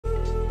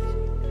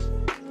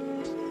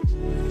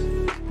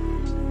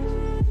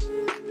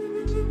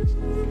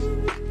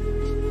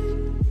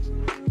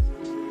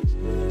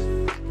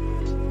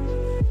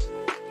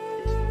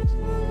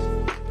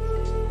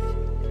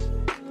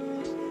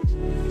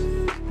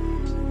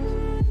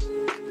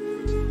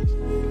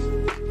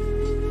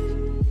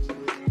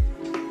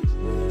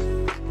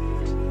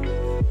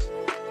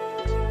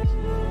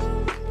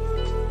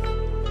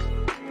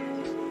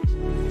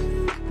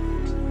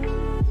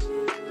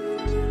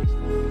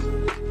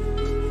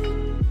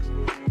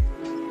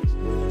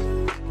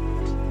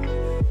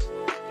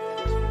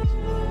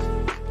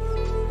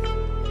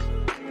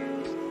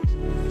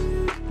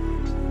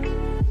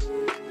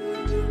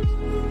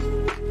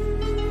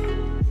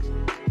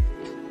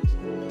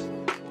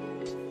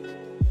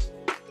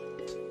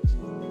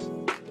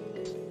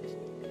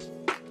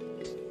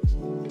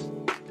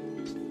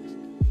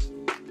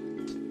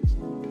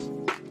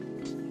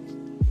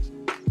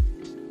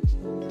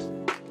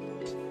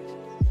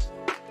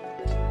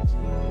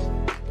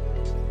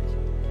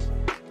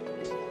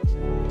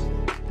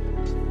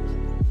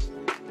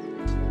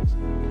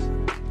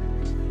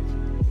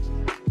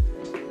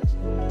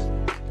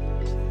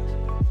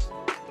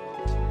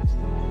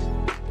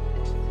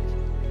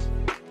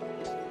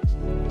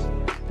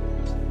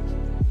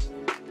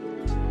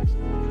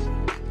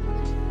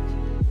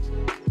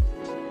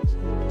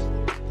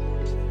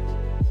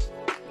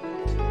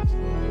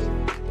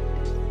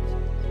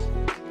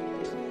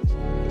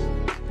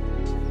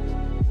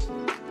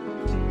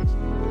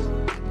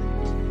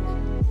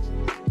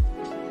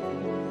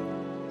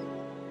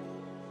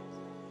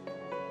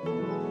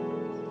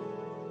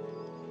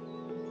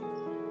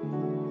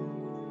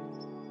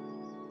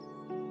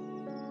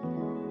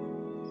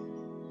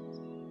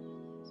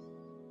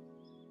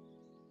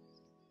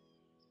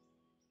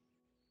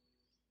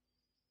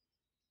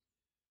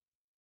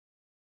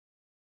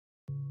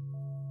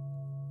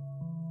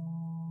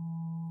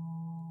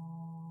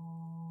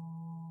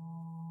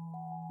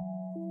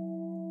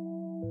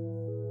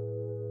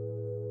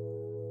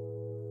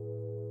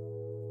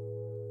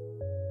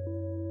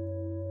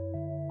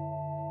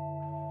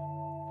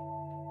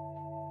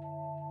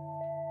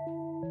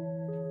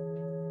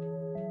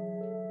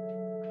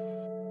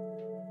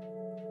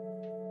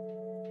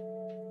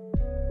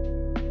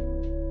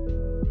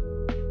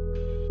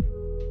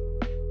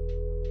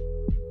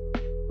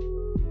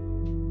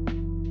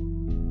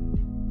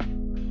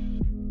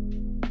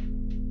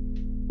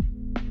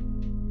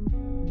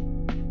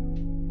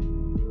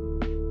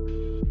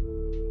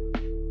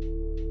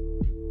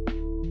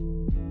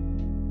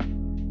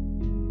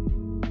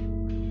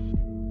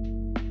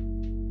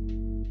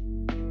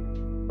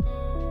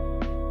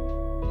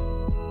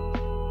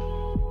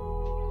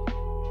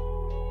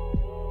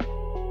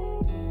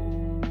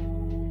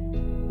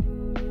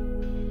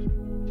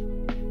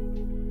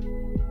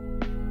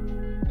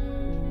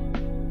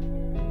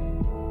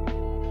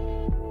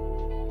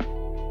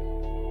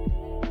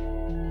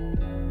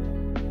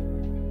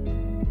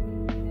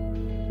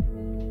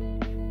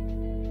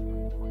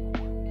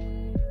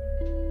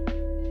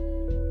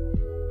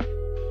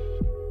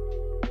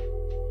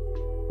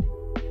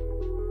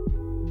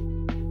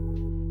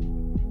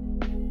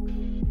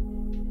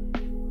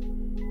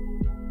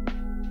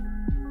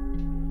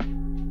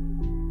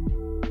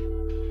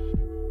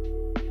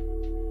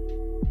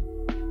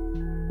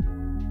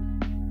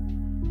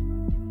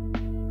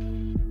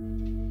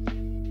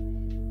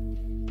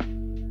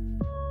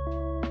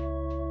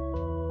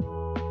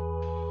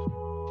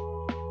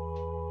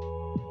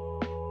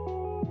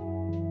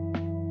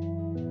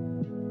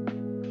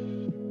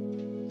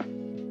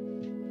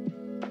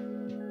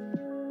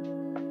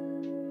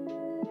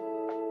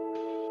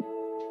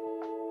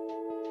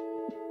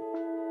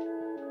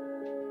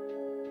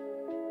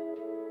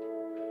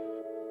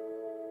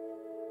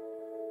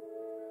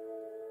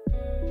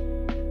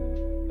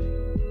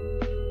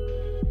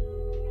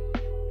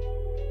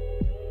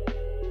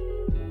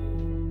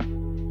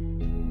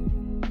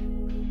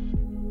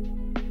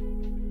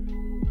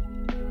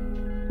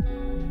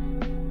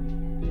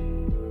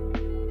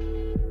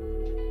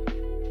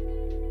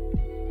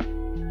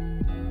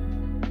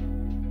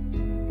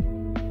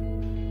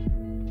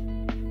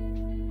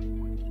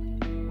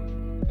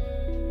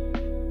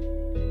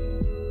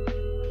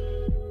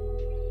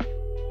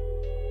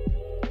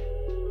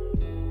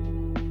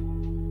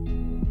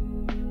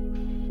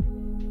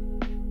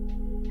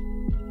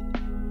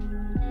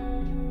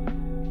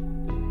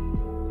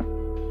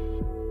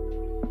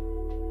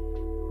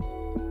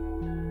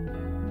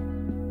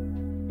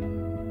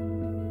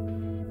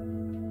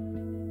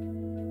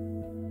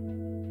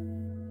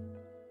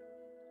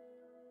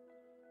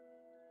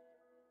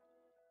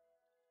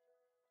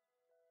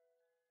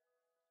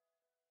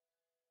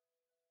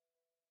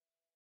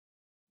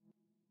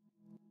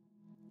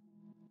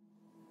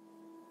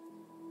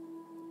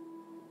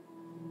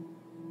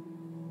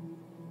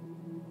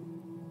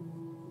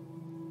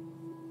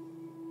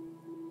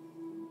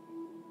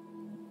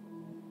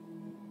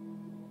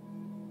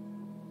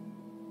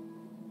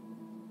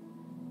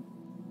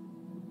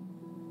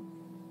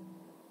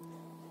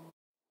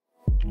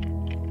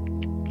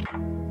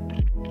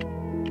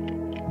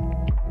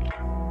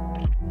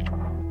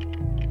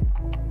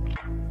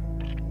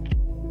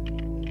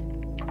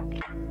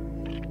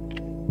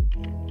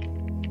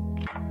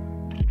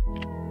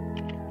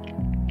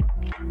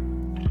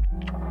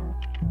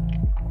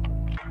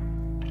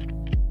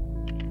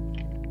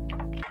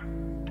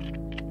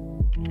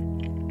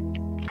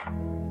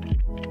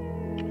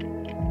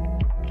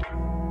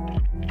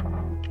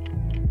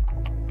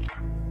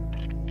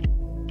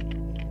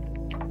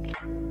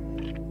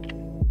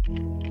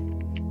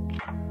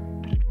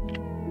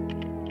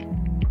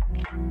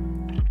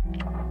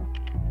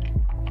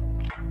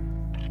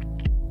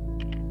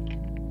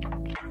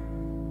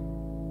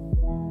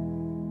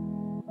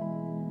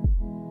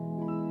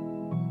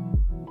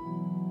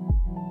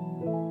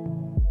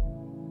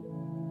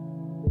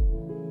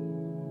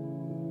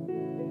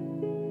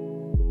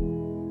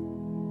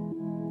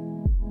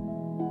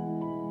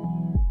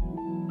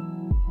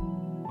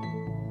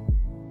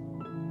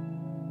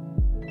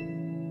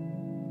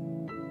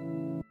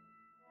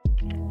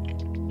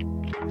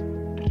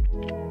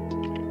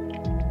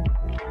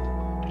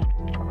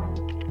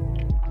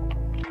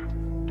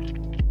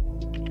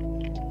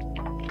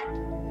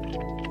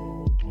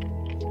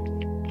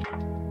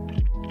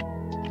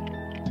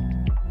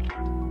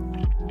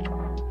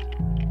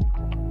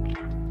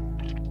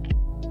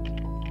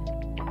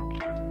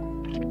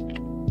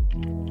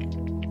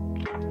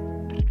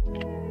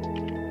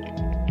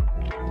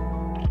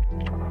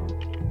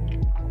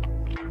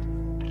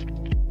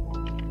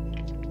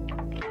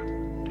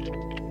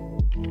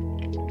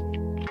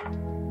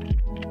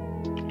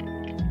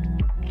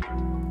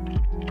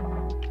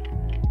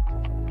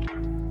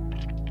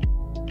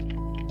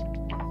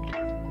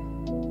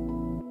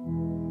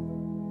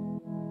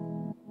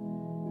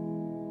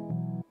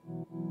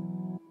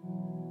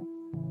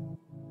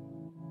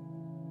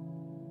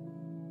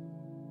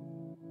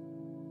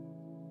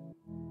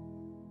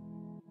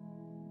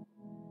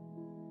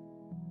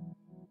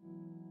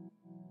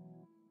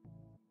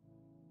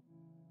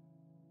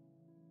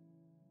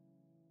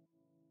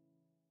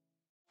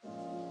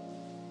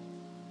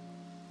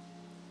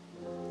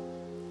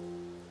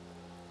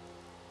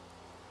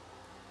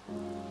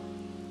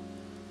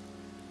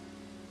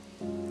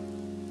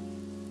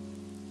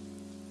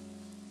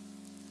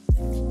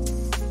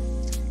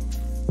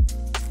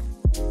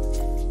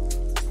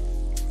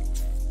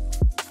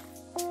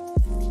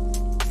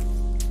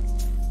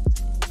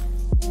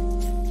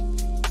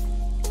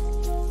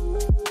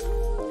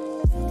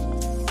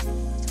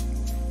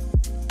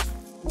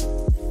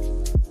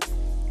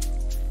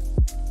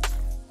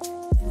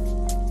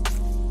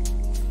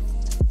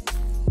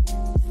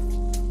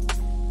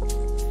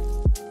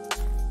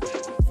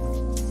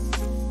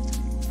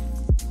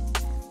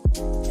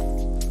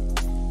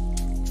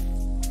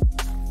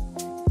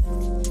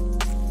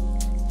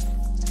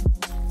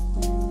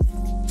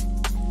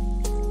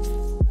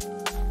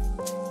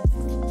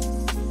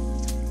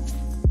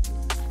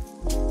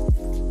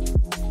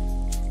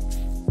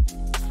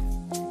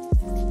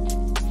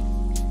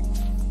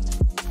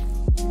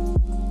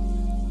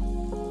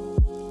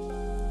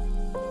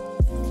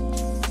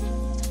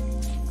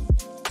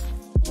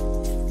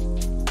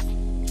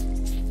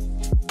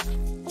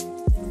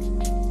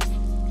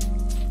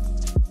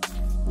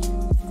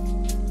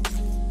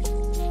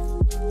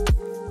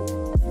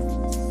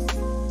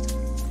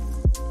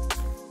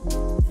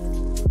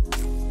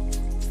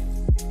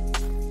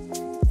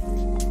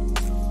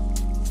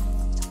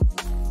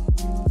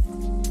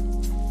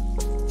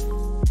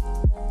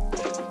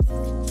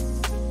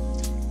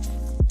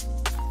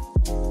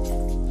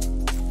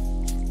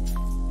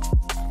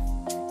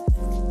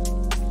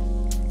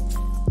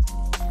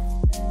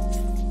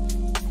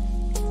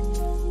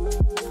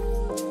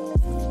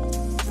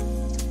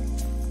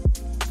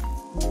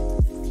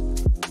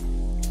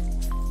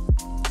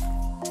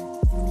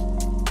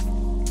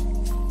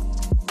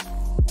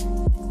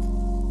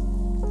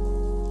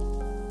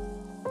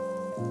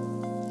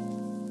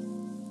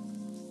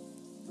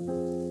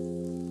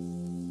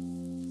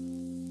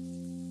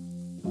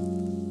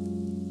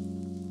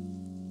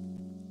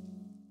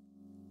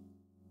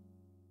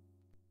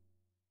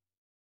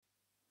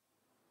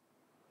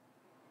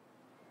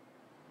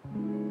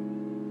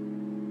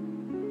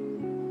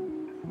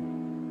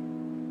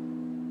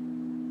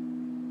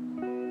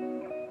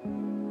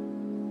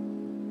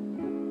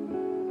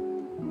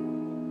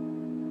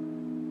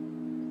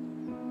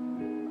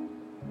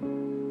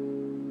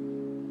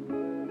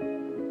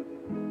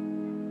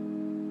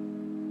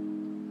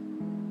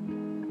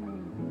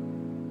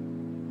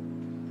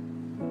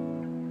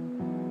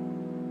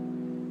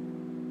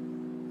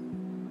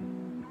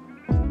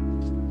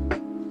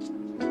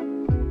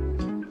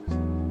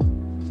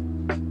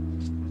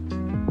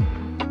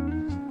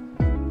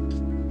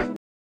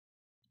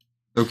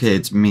Okay,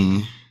 it's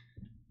me.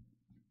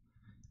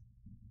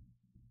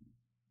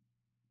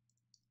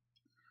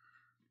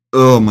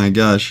 Oh my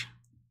gosh.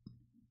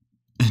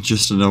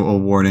 Just a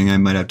warning, I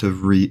might have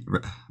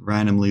to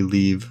randomly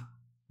leave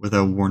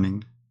without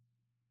warning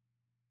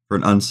for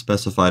an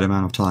unspecified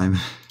amount of time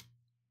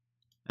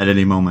at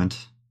any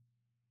moment.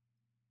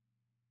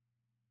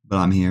 But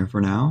I'm here for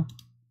now.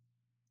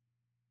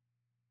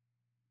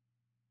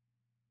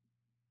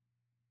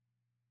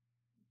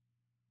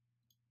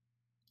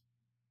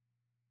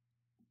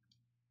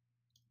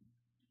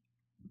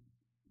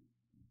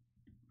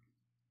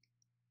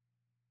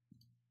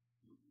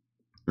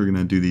 We're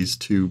gonna do these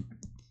two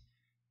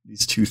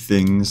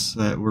things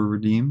that were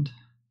redeemed.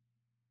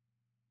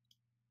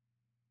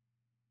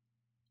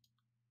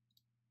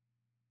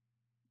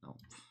 No.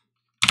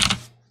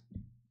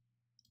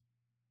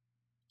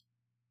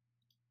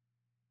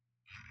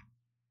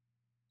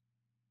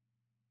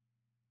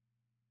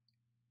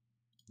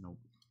 Nope.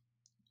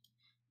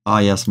 Ah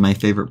yes, my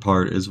favorite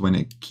part is when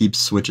it keeps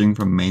switching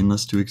from main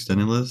list to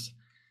extended list.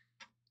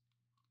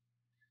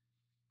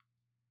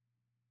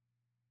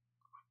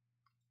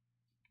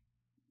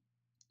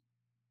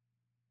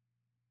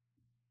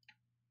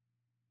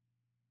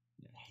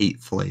 Hate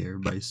Flare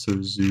by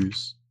Sir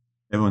Zeus.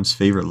 Everyone's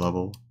favorite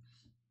level.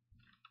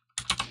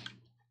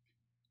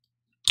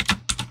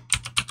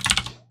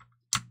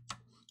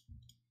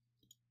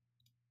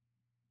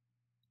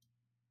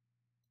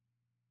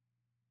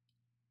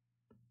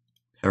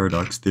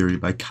 Paradox Theory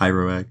by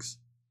Cairo X.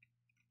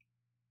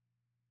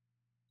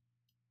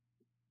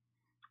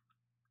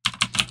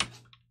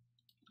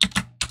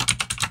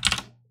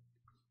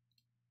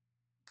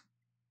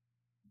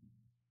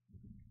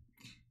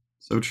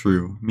 So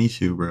true. Me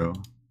too, bro.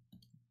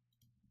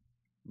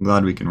 I'm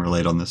glad we can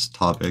relate on this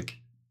topic.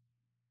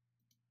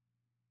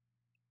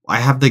 I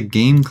have the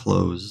game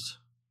closed.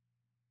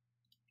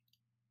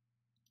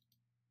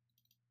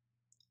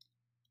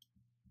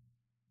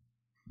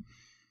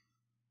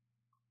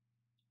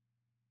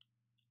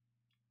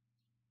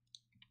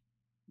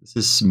 This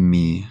is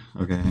me,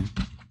 okay?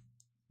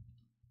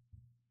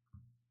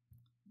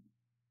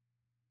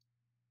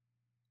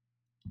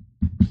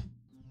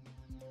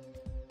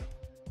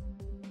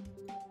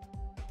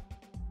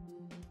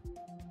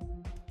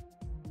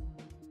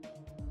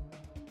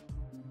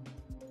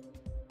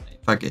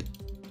 Fuck it.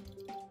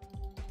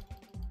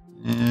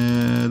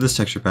 This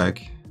texture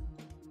pack.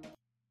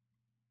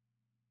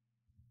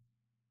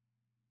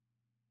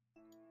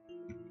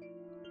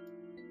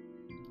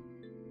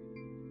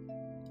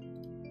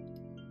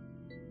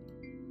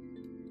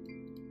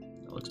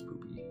 That looks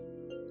poopy.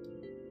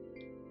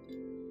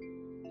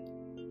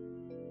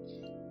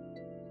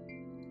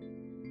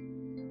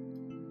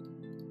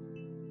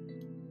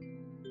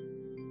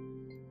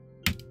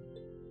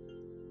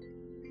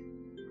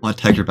 What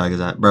texture pack is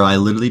that? Bro, I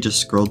literally just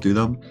scrolled through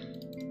them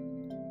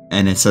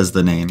and it says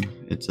the name.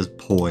 It says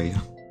Poi.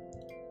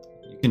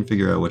 You can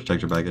figure out which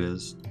texture pack it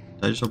is.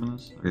 Did I just open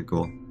this? Okay,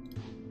 cool.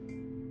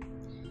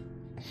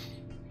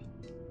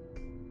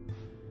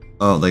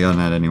 Oh, they got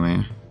an ad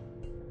anyway.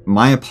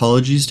 My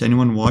apologies to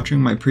anyone watching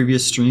my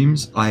previous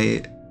streams.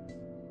 I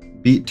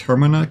beat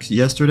Terminux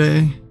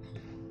yesterday.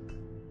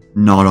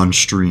 Not on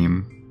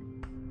stream.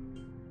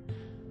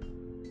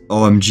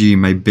 OMG,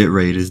 my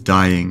bitrate is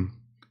dying.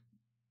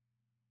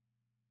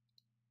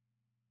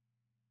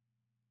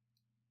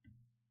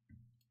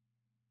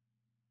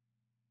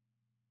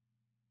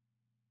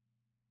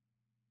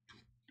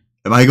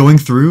 Am I going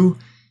through?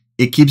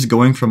 It keeps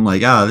going from like,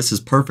 this is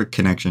perfect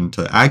connection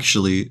to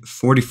actually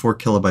 44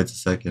 kilobytes a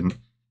second.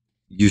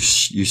 You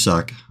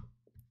suck.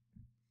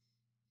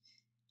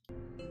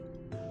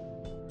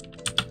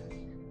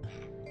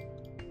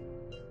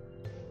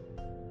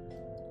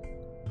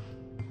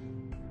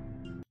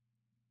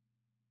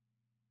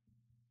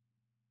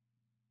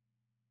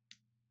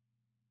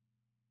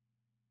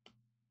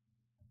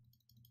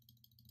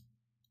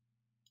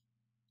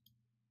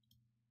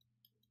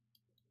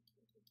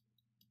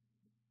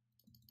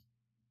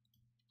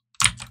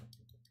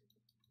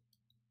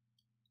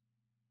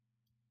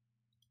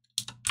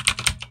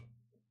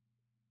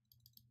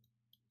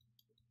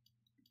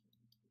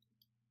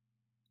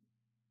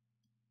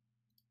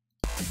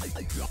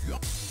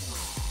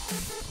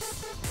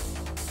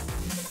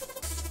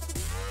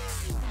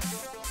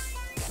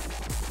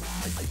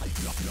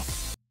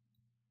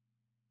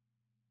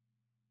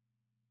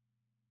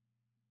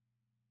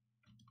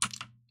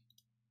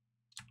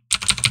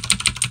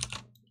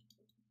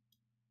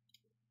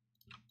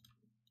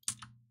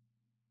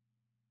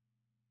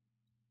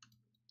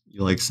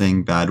 You like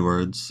saying bad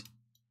words.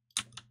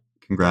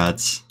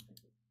 Congrats.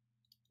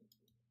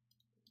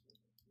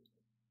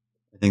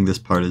 I think this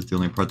part is the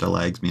only part that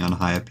lags me on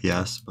high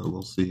FPS, but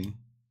we'll see.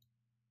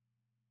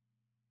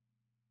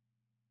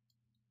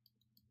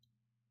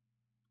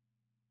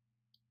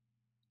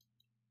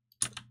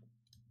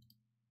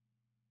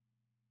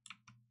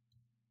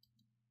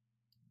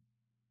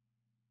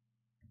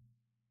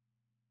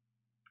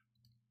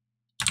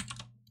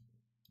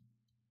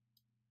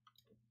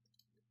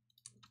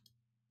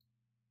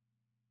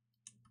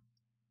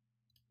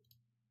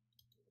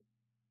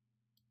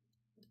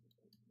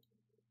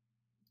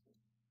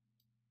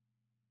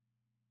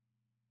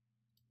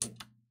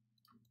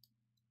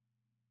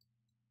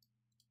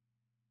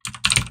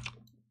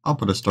 I'll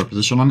put a start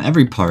position on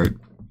every part.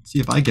 See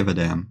if I give a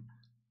damn.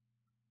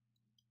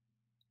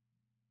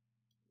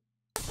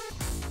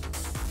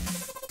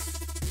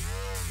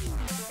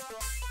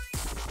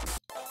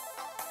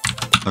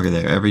 Okay,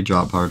 there. Every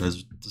drop part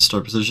has the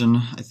start position,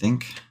 I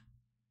think.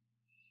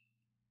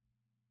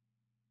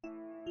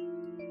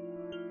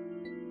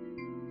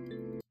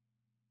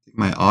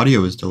 My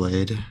audio is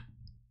delayed.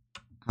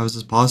 How is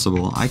this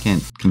possible? I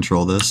can't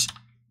control this.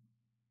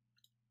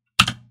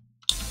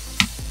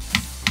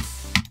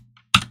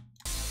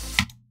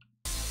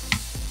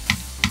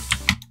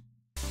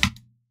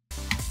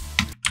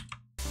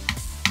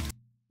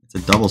 It's a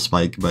double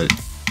spike, but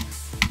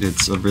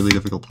it's a really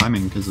difficult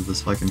timing because of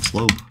this fucking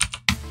slope.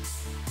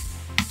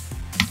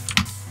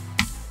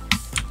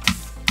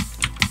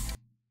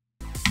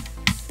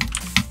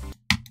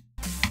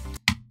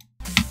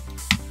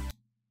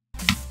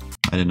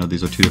 I didn't know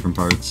these are two different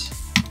parts.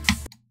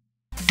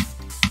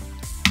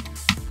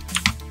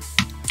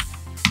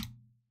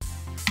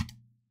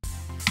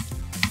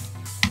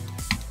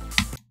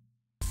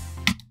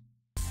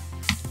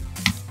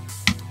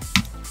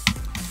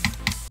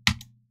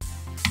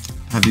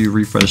 Have you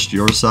refreshed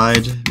your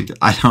side? Because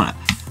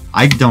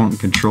I don't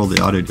control the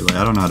audio delay.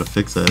 I don't know how to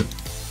fix it.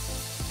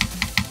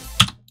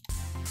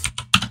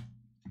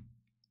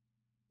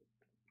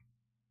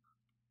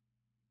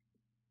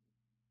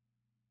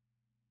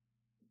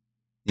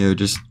 Yo,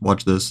 just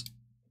watch this.